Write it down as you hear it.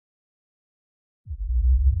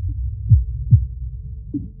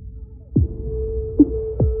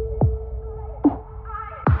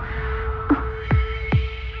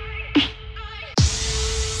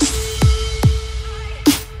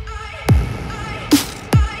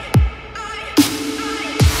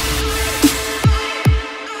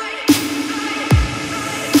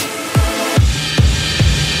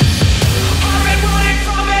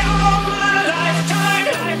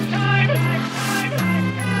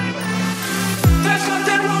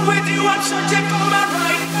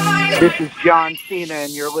This is John Cena,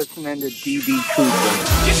 and you're listening to DB Cooper.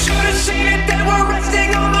 You should have seen it, they were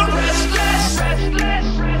resting on the restless.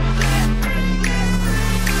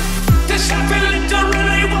 This happened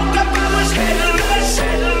literally, woke up, I was headless.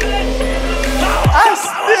 I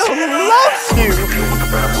still love you.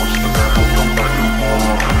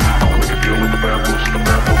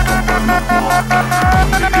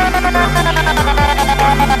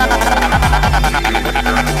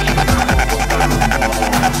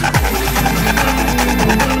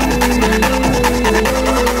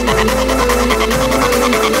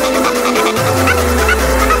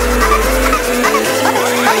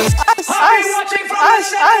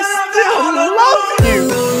 I still love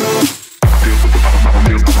you.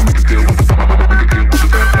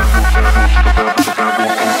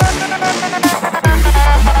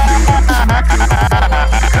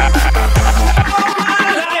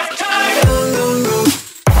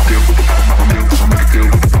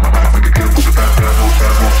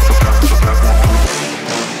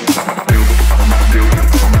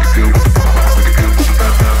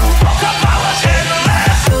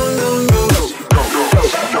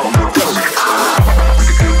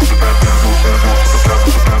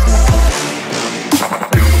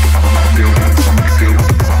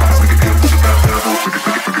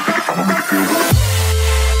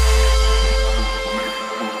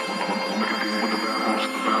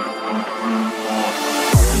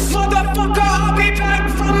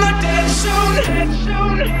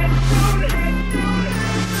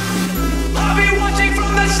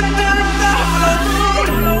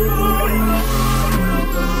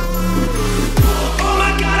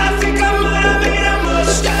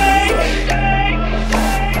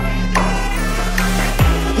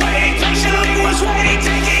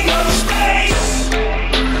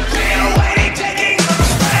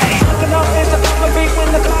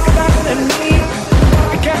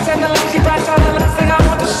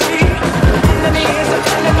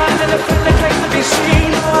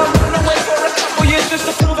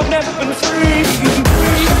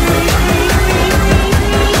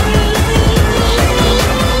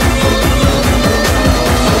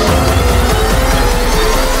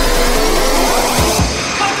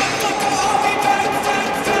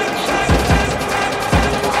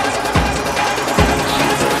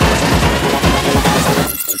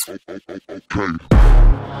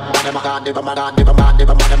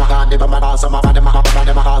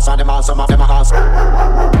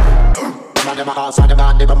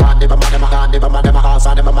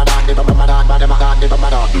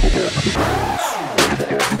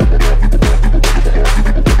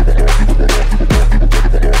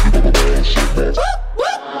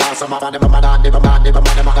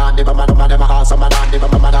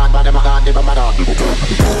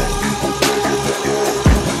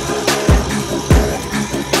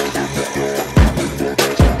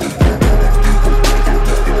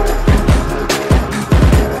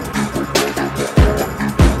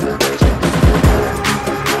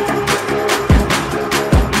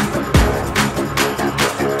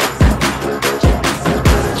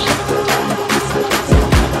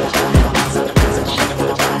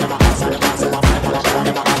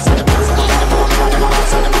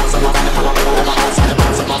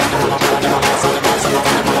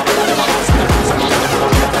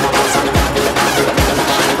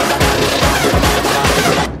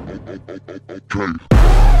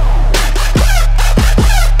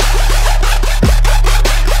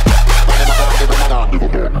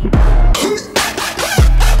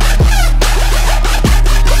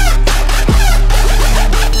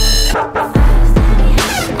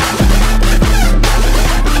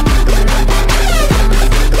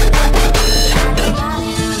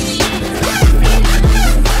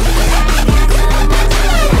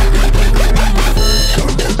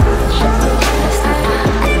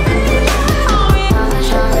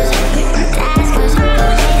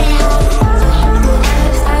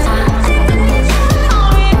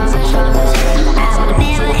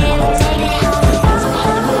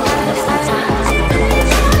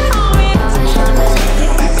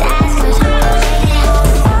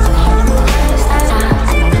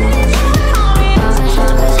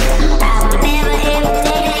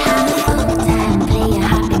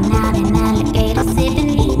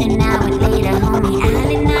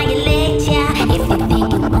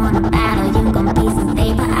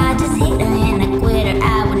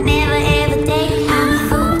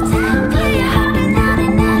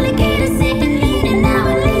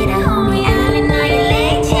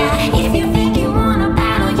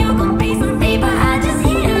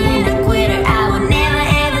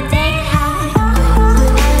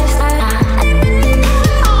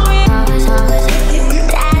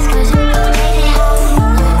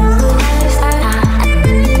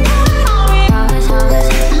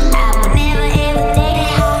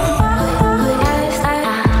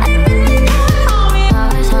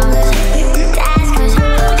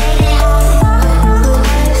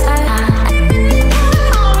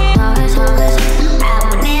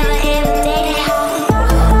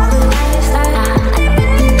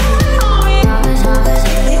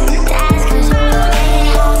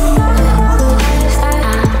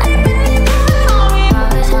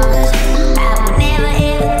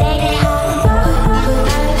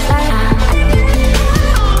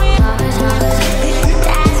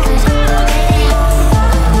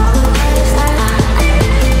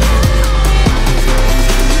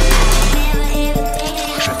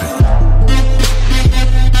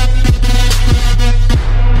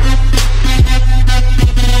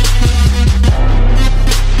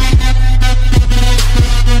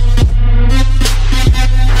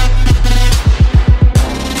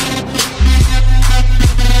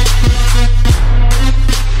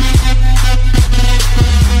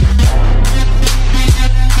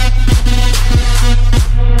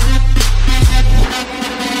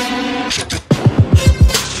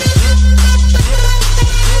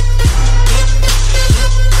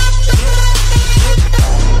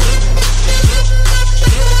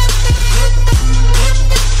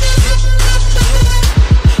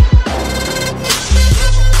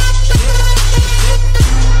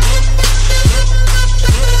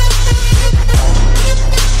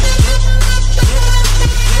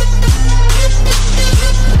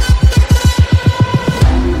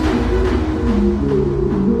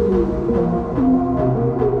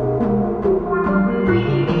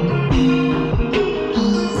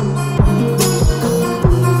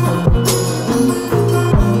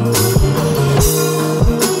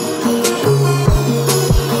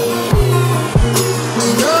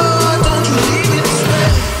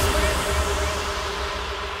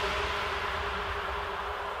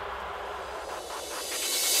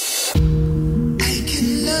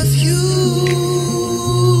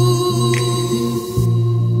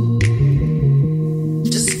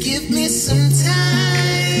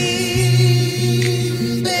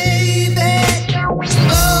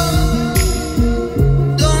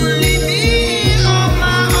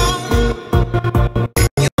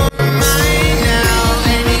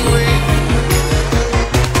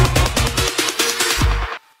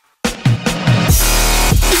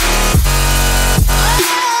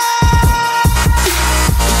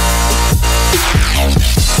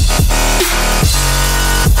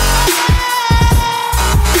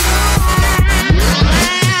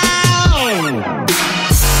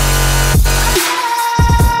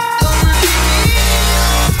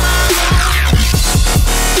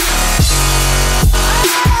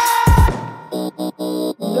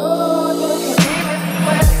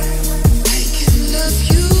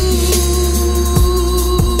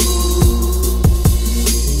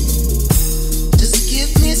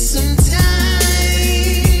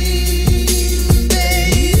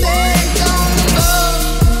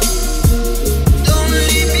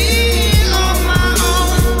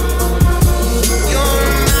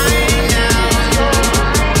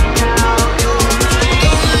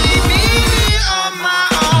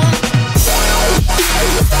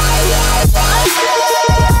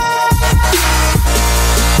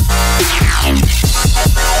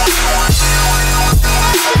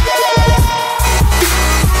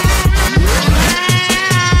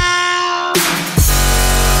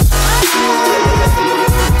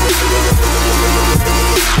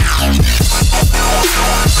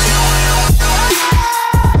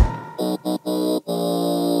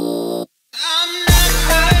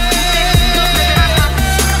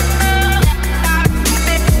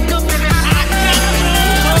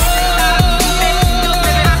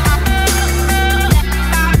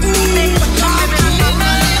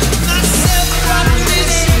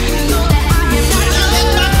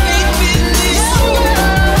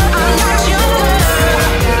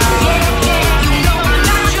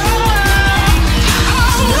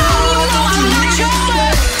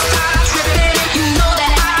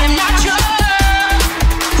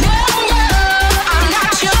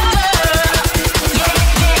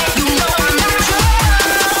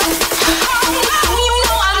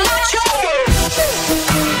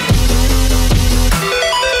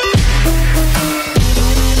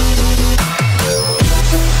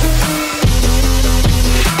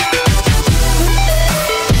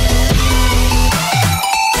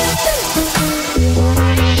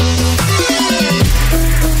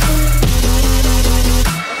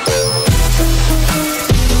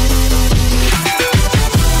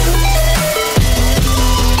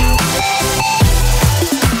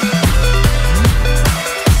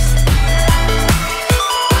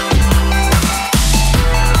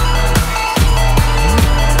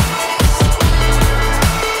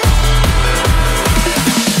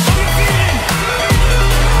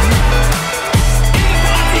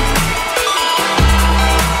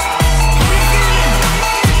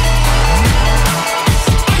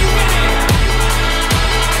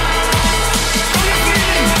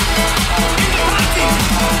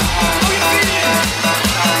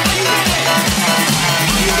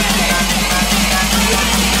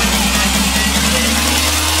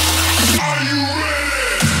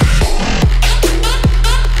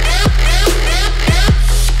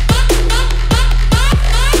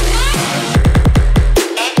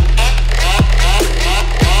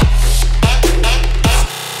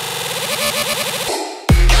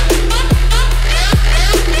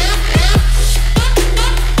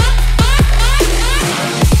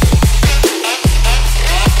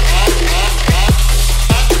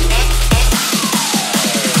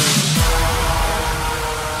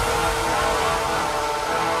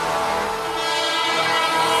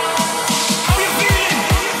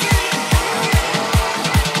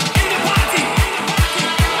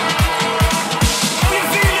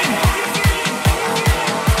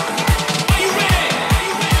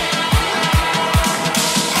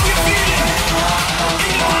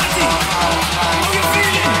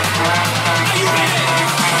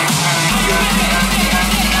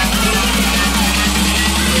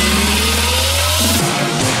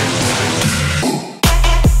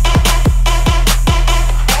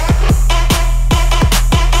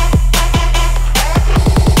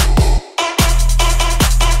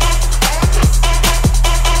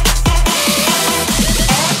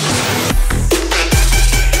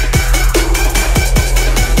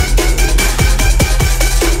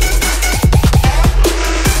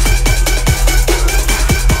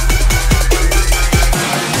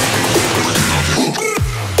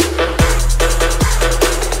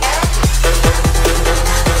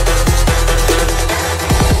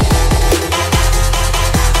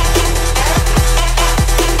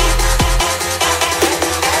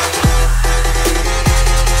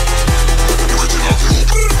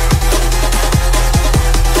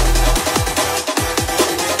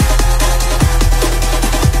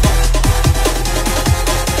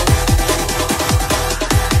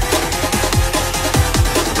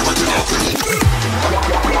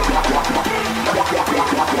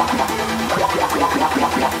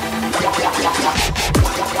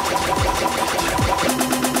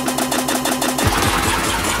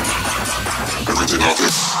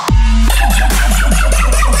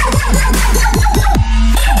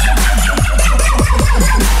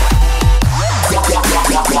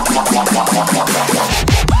 Original.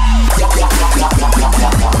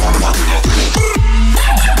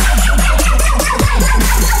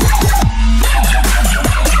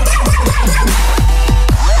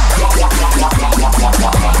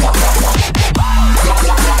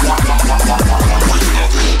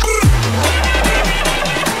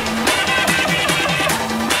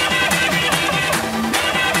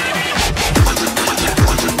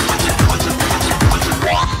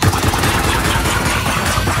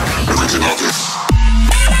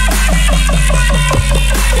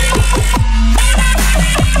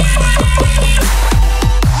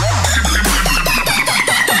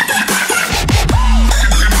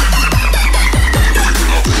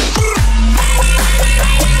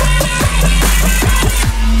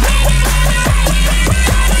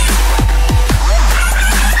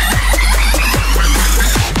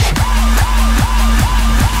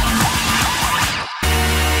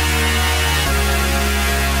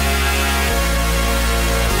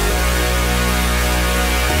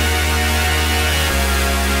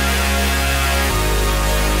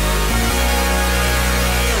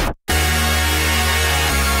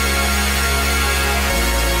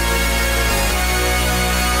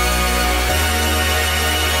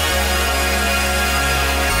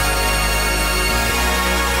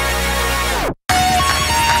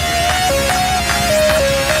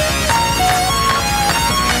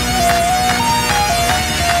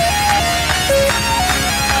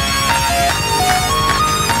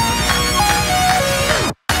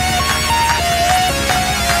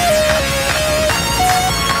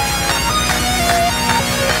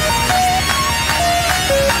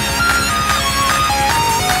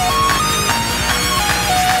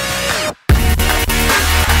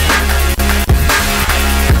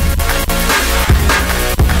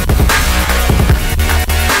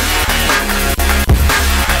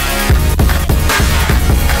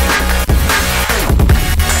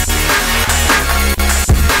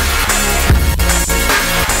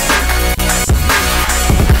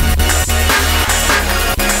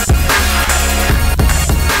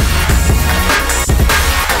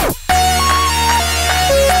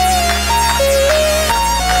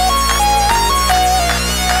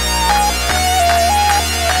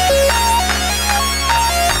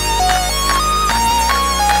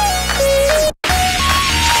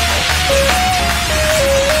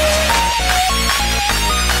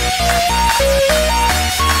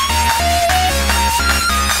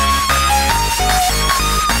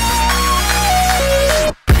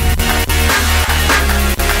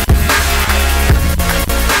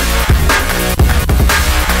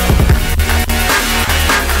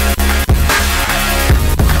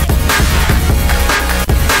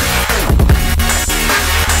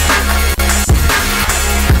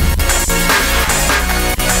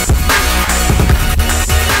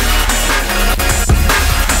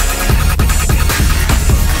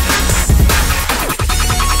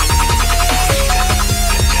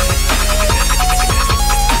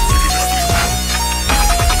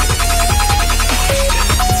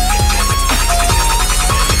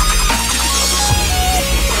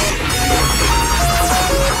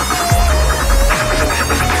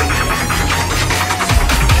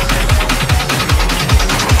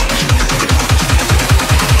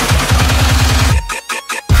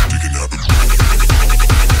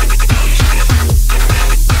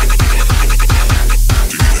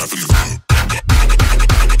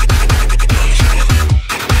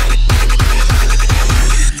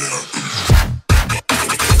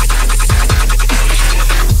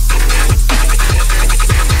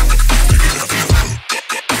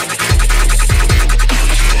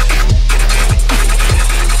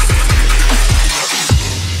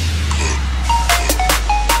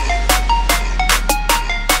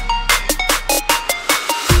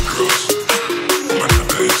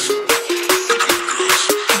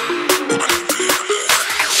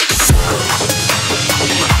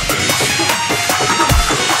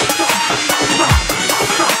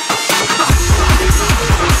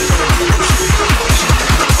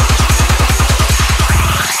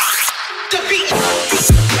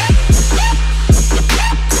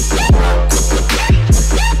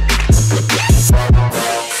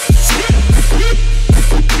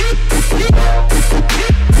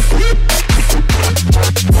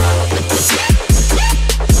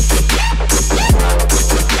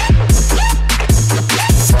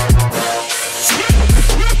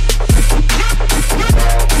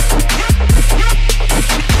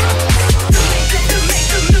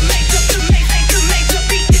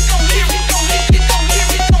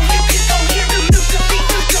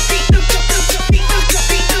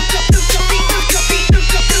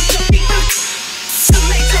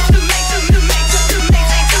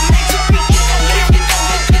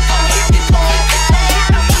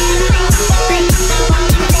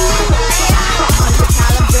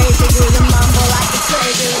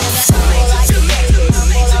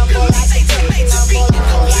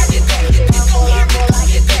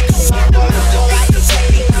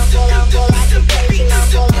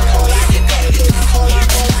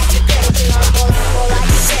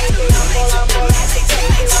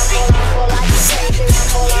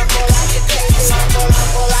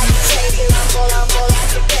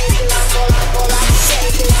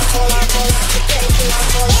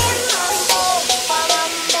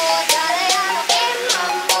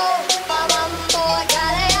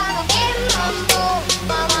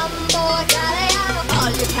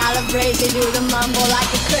 crazy, do the mambo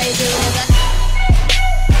like a crazy rhythm.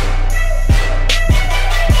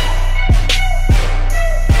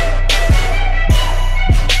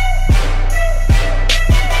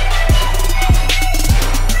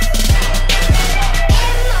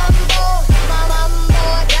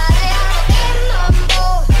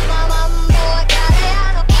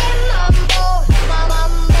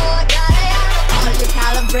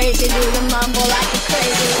 Crazy, do the mambo like a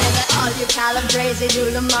crazy rhythm. All you calabrese,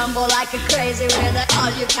 do the mambo like a crazy rhythm. All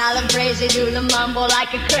you calabrese, do the mambo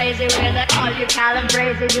like a crazy rhythm. All you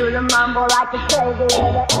calabrese, do the mambo like a crazy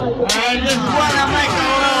rhythm. I just wanna make a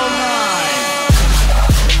little noise.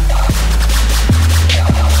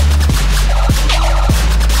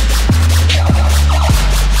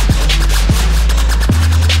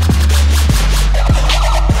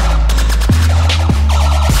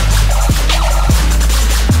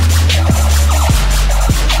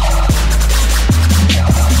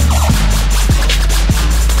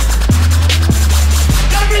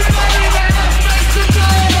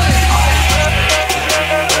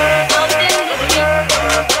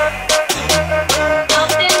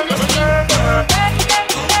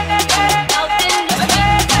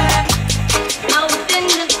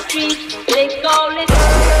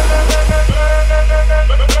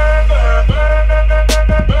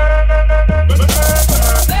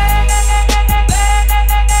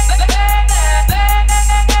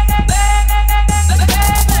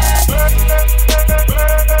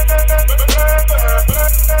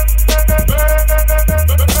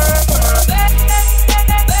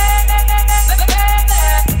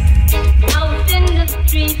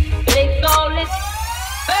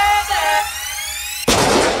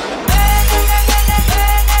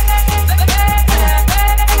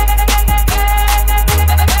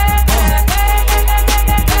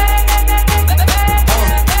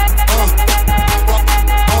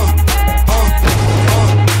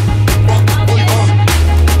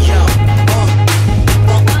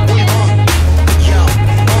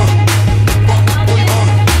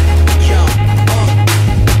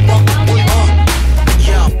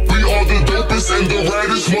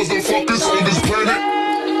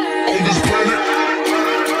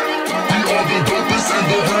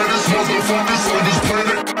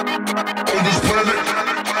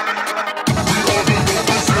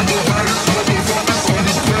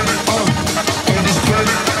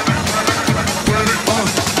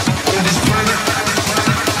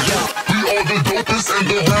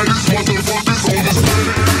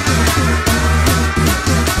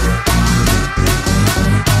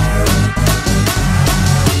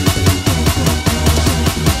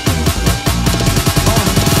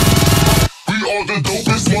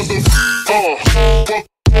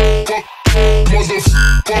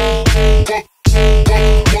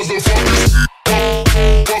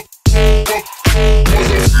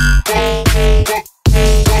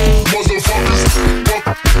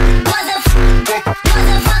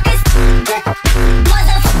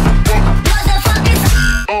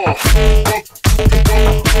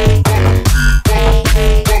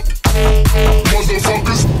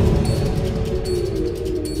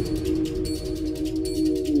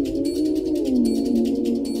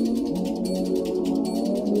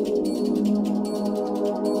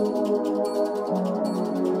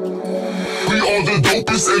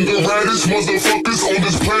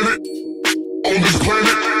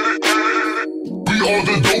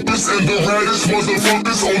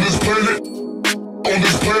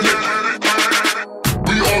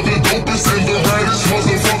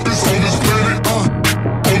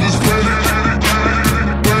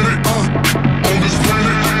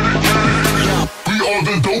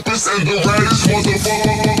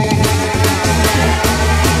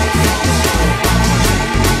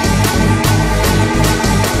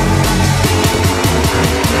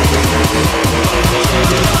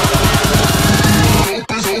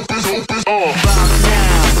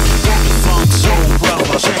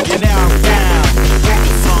 Check it out now.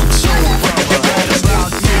 Funk soul brother.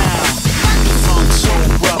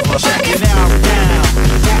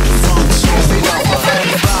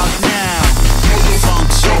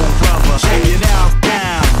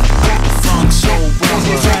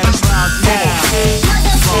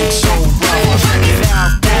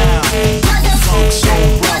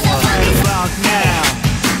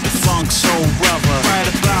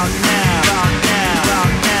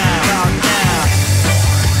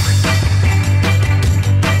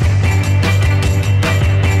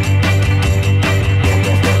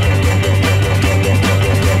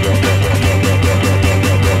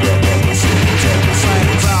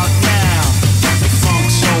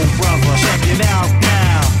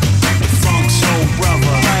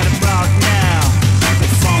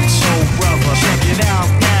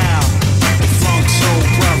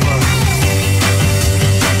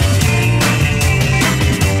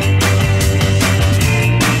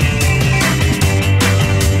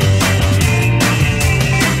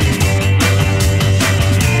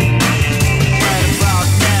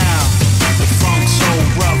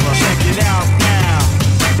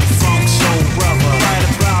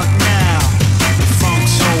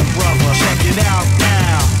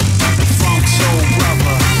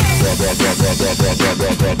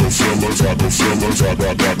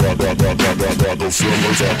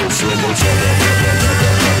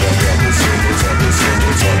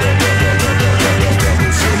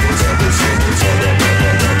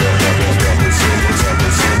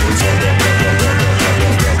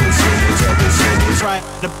 Right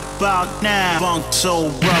about now, funk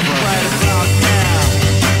soul brother. Right about now,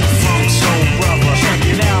 funk soul brother. Check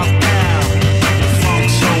it out now, funk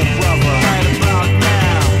soul brother. Right about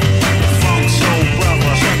now, funk soul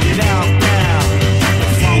brother. Check it out now,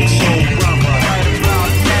 funk soul brother. Right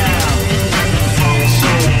about now, funk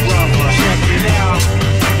soul brother. Check it out,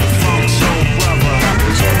 funk soul brother. Right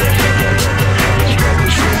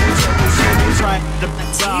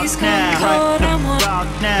about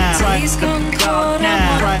now, right about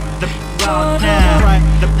now, right about now, right about now, right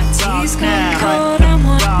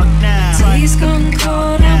about now, He's gone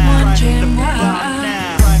cold, I'm wondering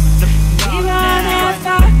why. Even if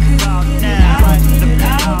I could get it out, get it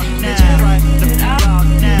out, get it out,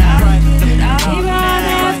 get it out, get it out. Even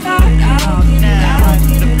if I could get it out, get it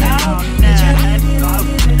out,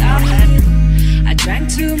 get it out. I drank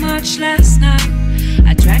too much last night.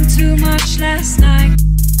 I drank too much last night.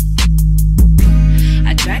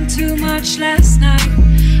 I drank too much last night.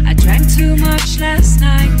 I drank too much last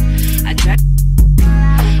night.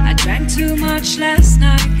 I drank too much last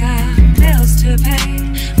night. Got bills to pay.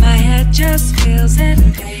 My head just feels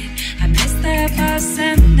in pain. I missed the bus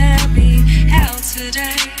and there'll be hell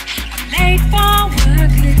today. I'm late for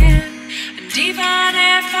work again. And even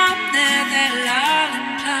if I'm there, they'll all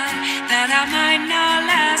imply that I might not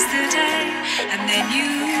last the day. And then you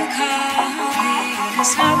call me and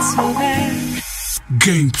it's not so bad.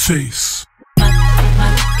 Game face.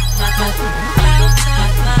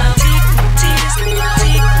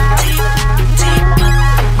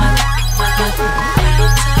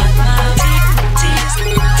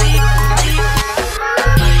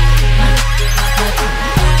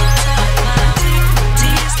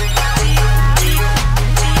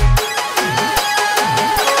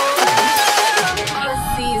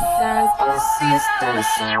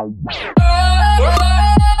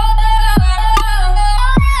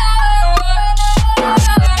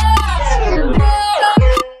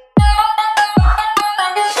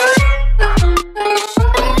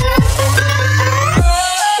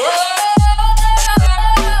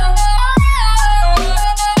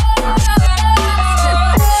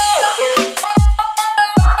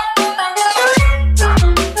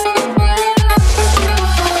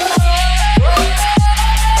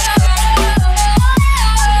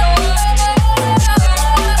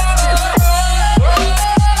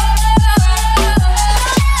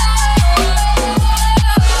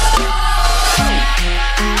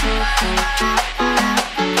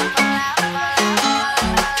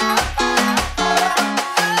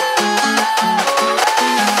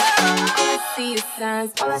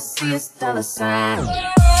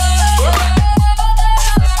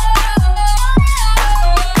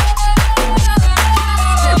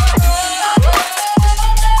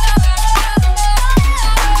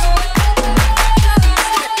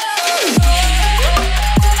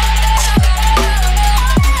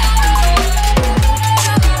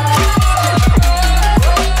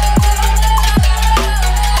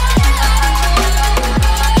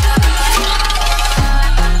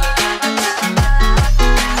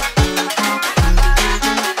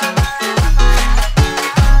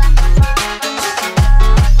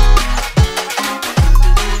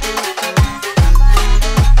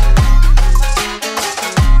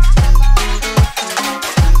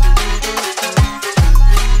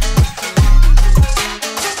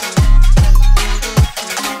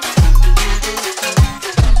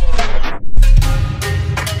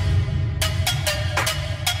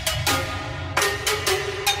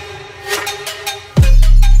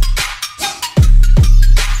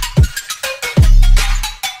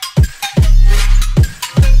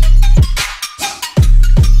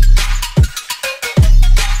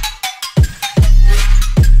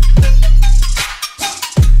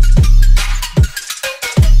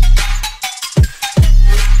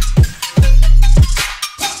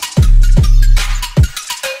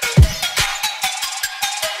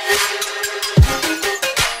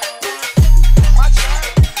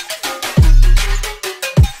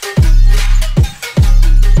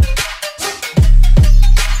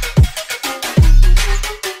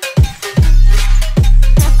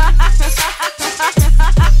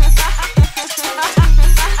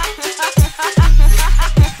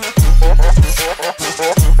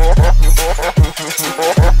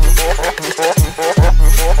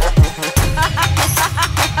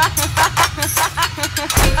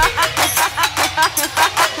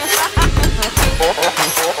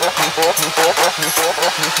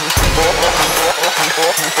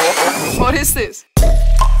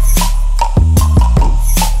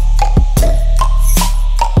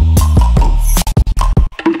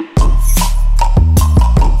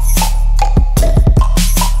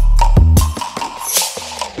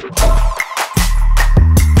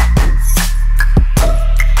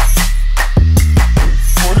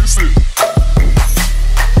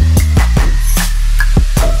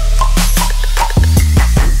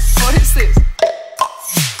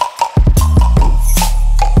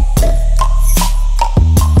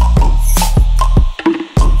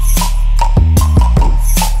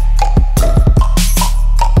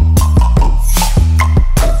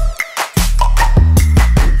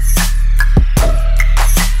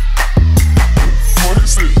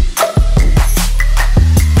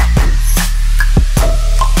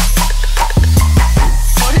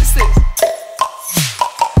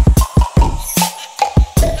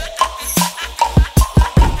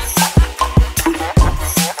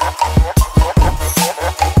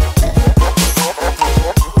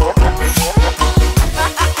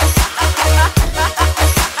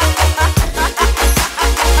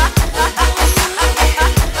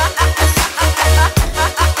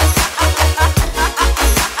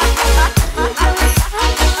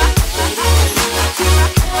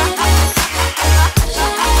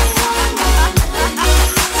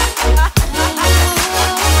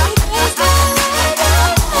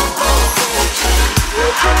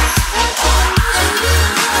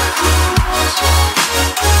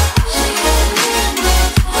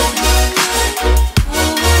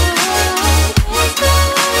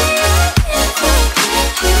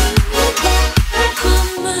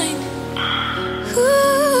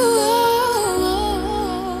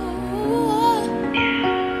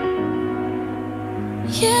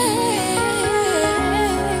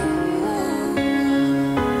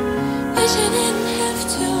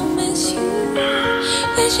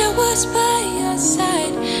 wish I was by your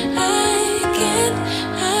side. I can't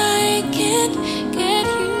get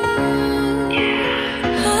you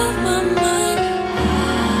off my mind.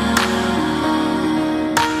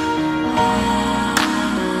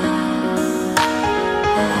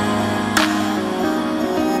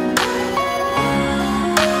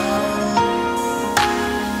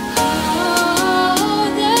 Oh,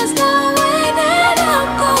 there's no way that I'm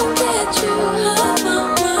gonna get you off my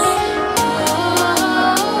mind. Oh,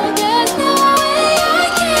 there's no way I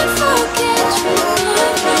can forget you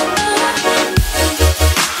off my mind.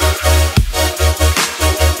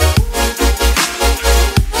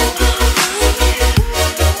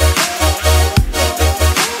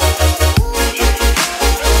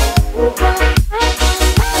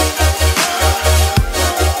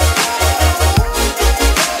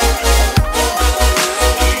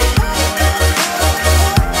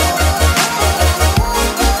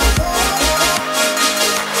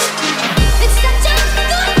 It's such a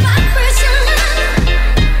good vibration.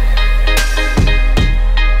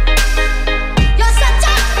 You're such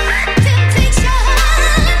a temptation.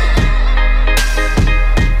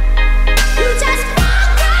 You just walk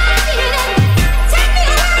right in and take me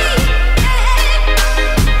away.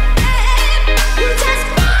 You just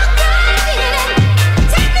walk right in and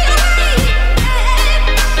take me away.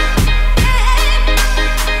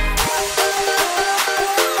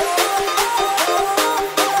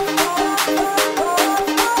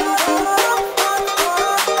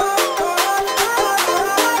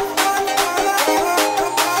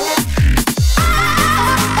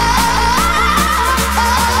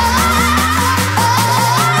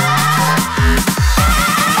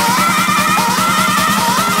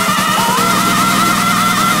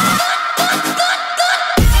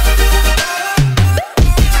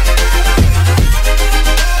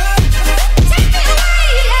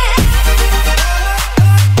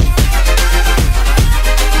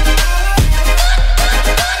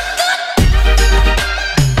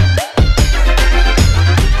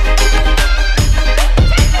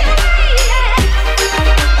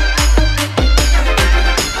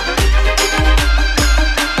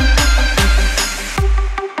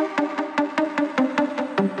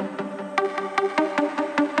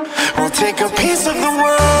 We'll take a piece of the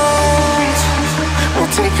world.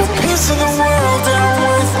 We'll take a piece of the world down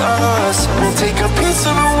with us. We'll take a piece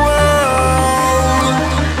of the world.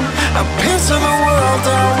 A piece of the world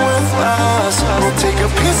down with us. We'll take a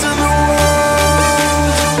piece of the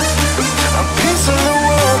world. A piece of the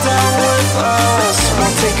world down with us.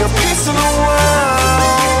 We'll take a piece of the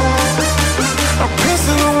world. A piece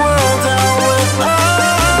of the world down with us.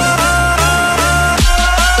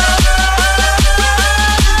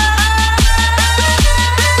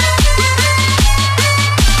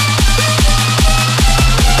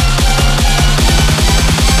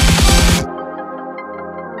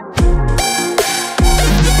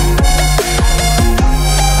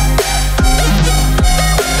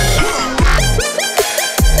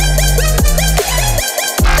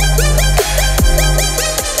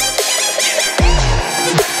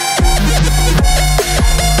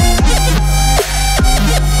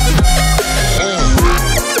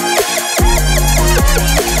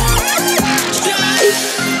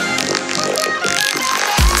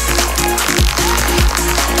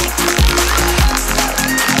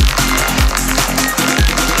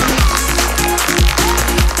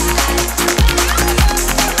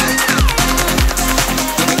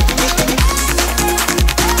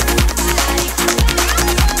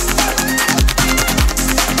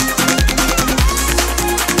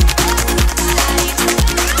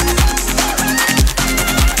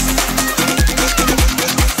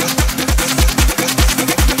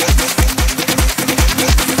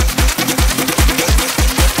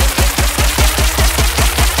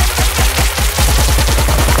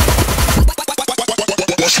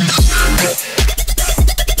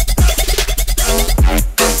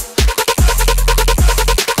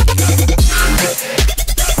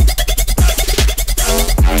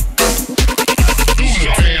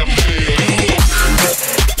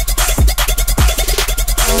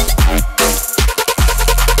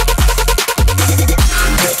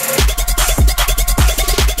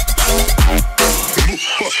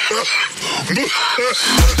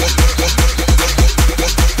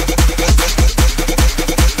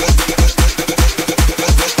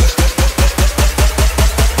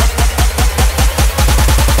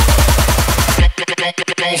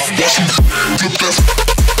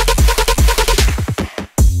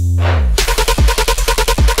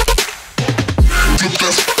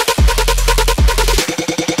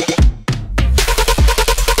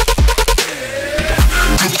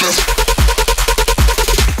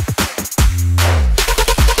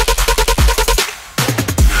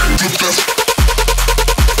 trust.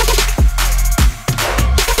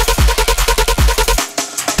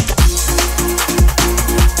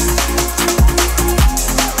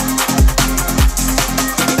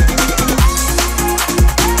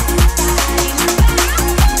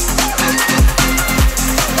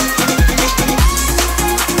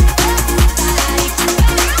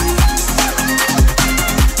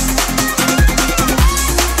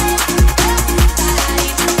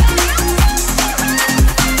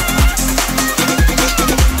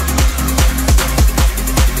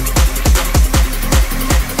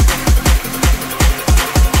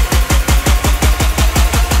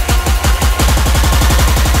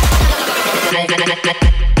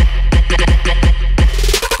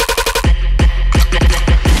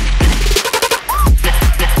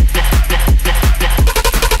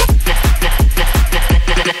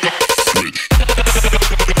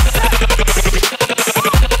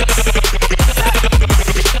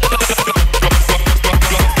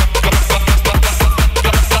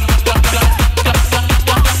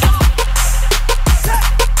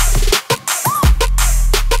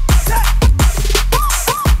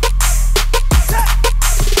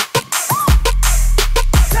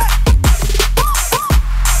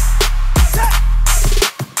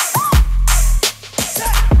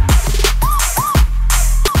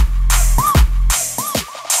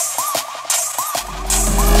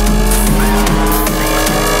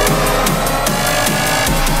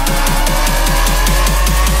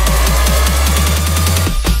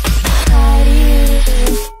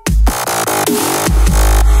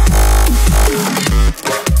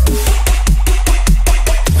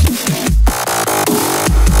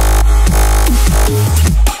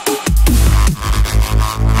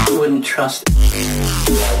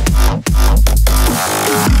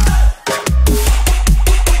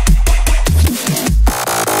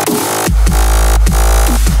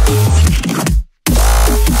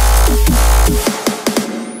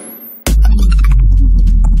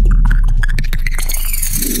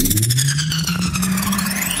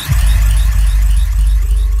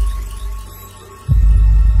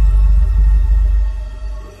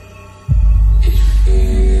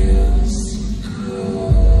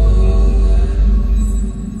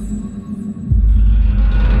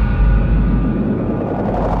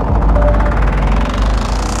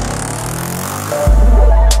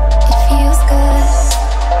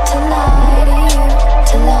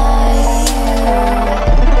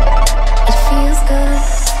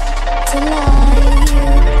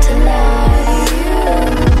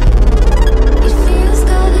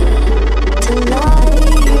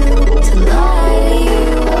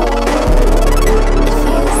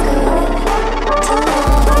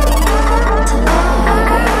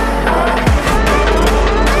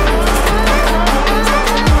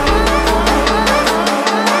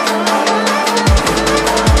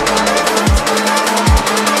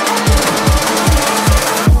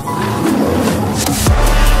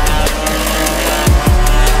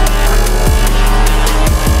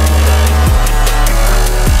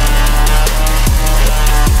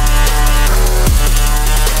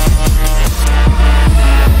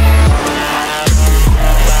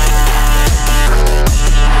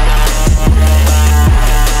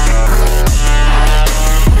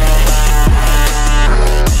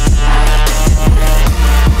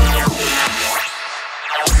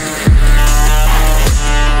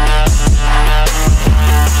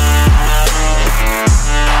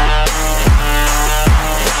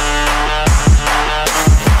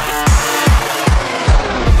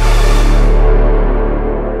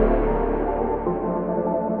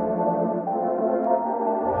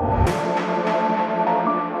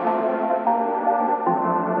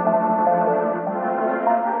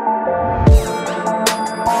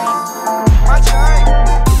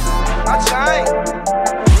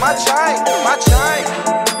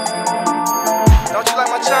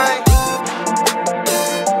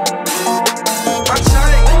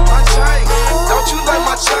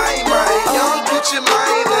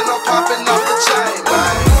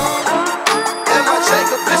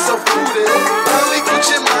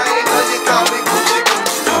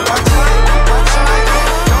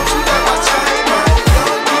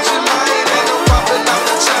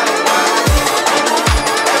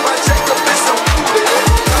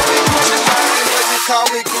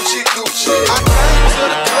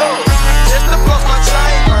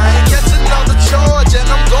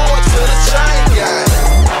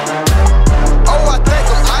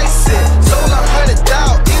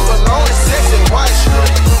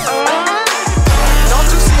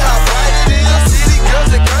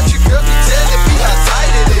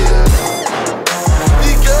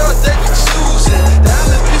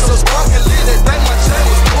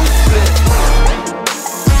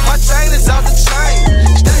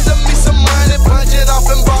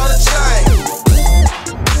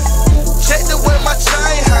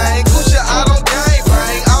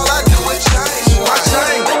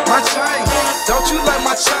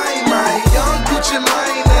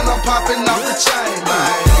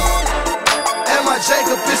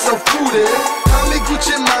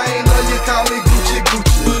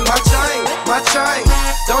 chain.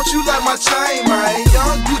 Don't you like my chain, man?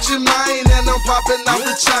 Young Gucci mane, and I'm popping off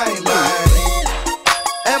the chain, man.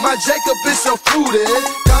 And my Jacob is so fruity.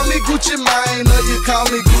 Call me Gucci mane, or you call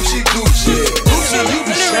me Gucci Gucci. Gucci, you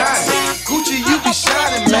be shining. Gucci, you be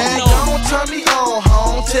shining, man. Don't turn me on,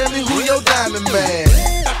 home. Tell me who your diamond man.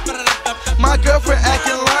 My girlfriend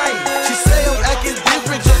acting lame. She say I'm acting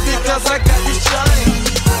different just because I got this chain.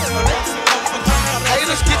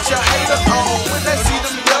 Haters get your hater on. When they see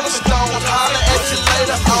them yellow stones, holler at you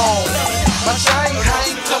later on. My chain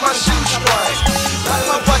hang to my shoe string. Like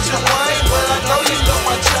my watch and wine, but I know you know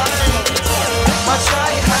my chain. My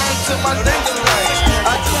chain hang to my ding-a-ling.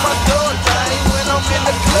 I do my dog thing when I'm in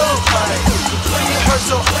the club, man.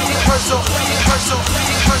 Rehearsal, rehearsal, rehearsal,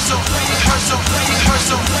 rehearsal, rehearsal,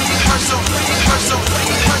 rehearsal, rehearsal, rehearsal,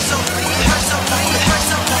 rehearsal, rehearsal,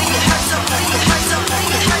 rehearsal, rehearsal, rehearsal,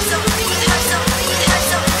 rehearsal, rehearsal,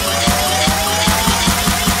 rehearsal.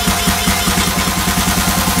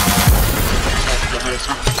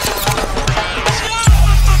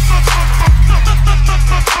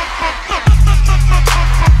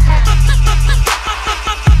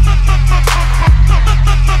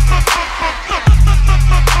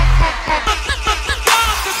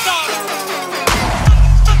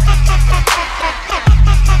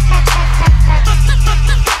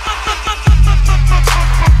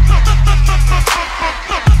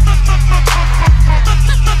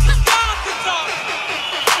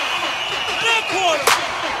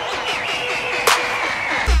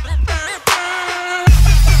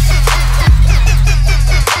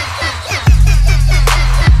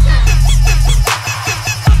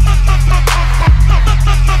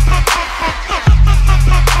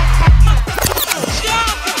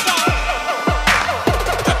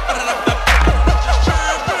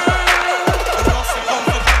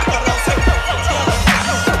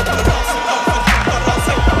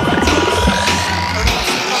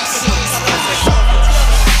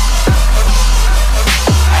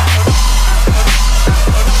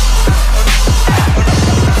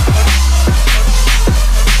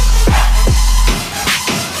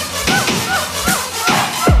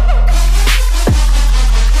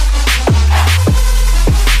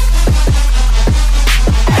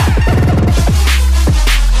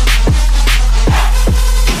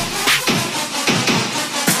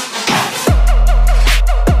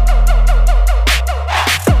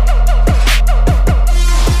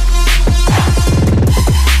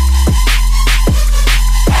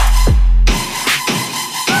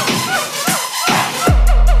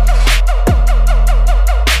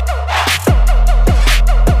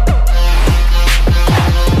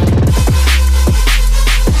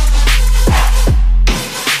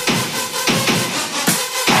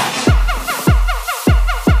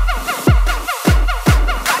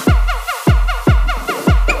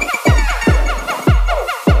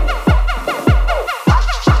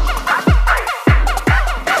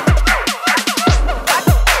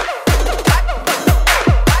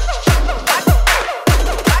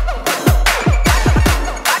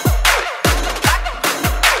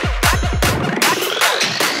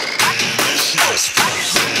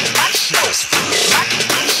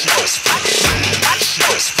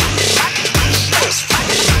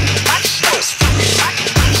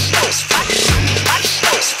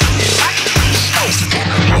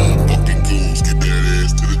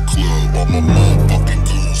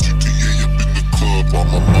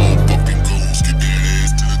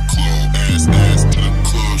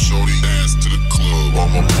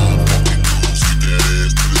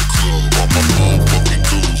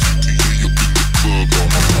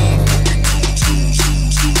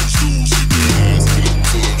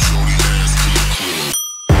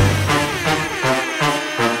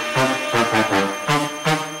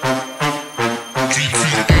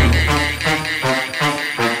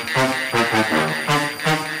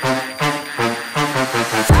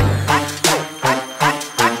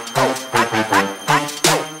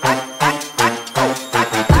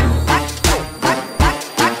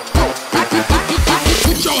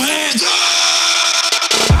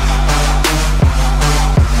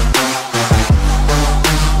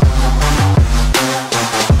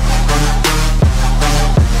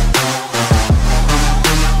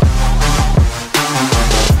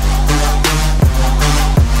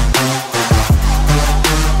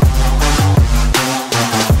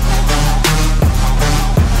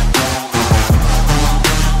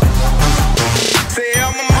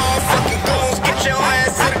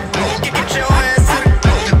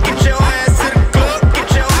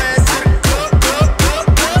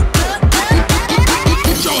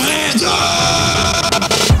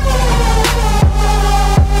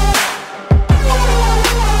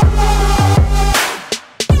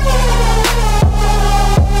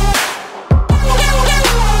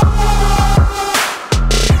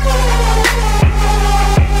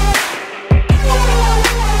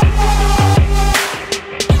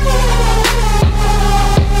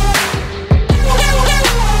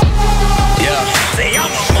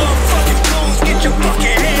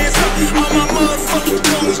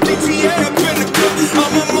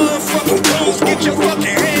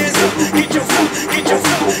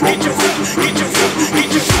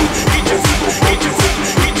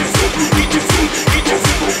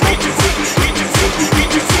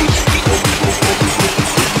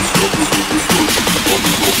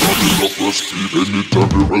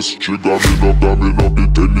 trigger, me no gamming up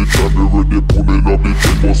it anytime me ready, pulling up it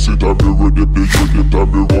in bust it and me ready, be ready time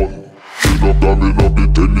me run. Me no gamming up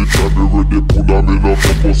it anytime me ready, pull on me no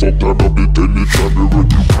bust up time up it anytime me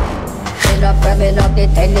ready. Me no gamming up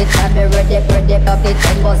it anytime me ready, ready up it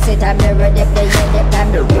in bust it and me ready, be ready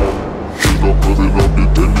time me run. Me no gamming up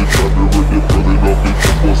it anytime me ready, pulling up it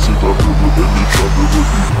in bust it and me ready anytime me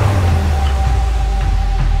ready.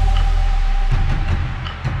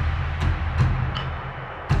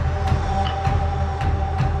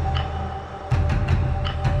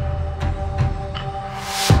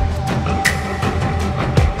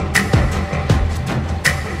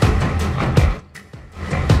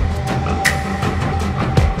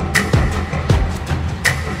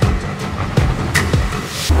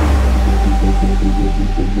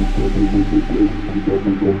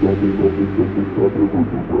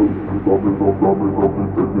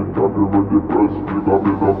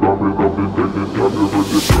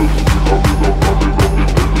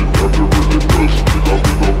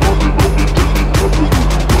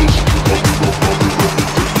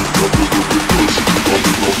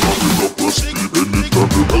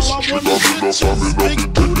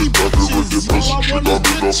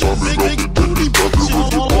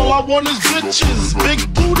 All I want is bitches,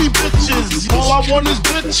 big booty bitches. All I want is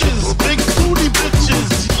bitches, big booty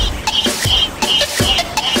bitches.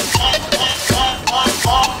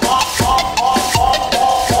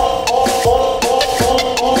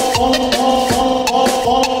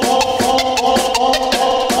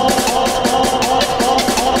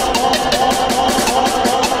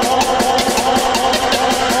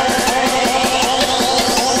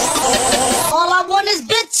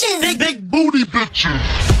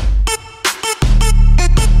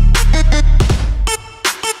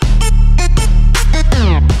 All I want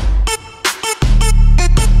is bitches, big booty bitches.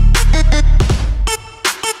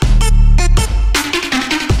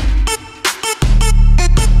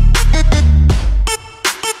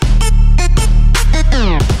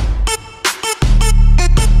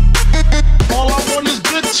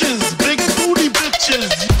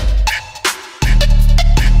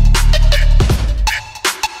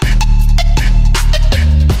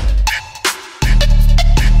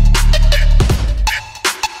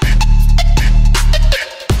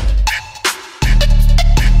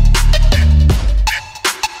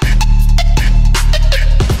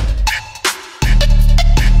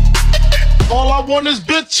 All I want is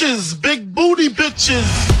bitches, big booty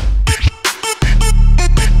bitches.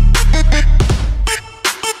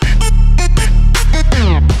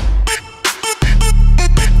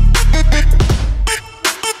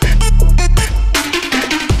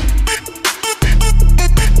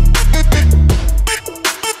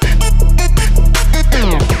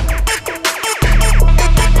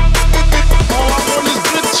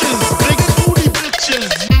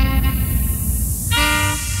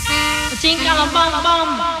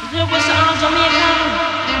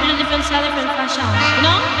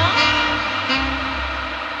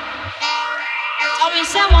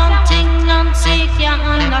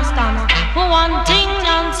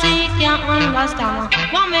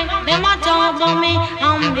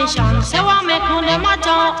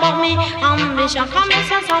 Come and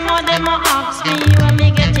say some of them a ask me where me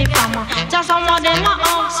get it from. Just some of them a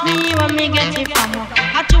ask me where me get it from.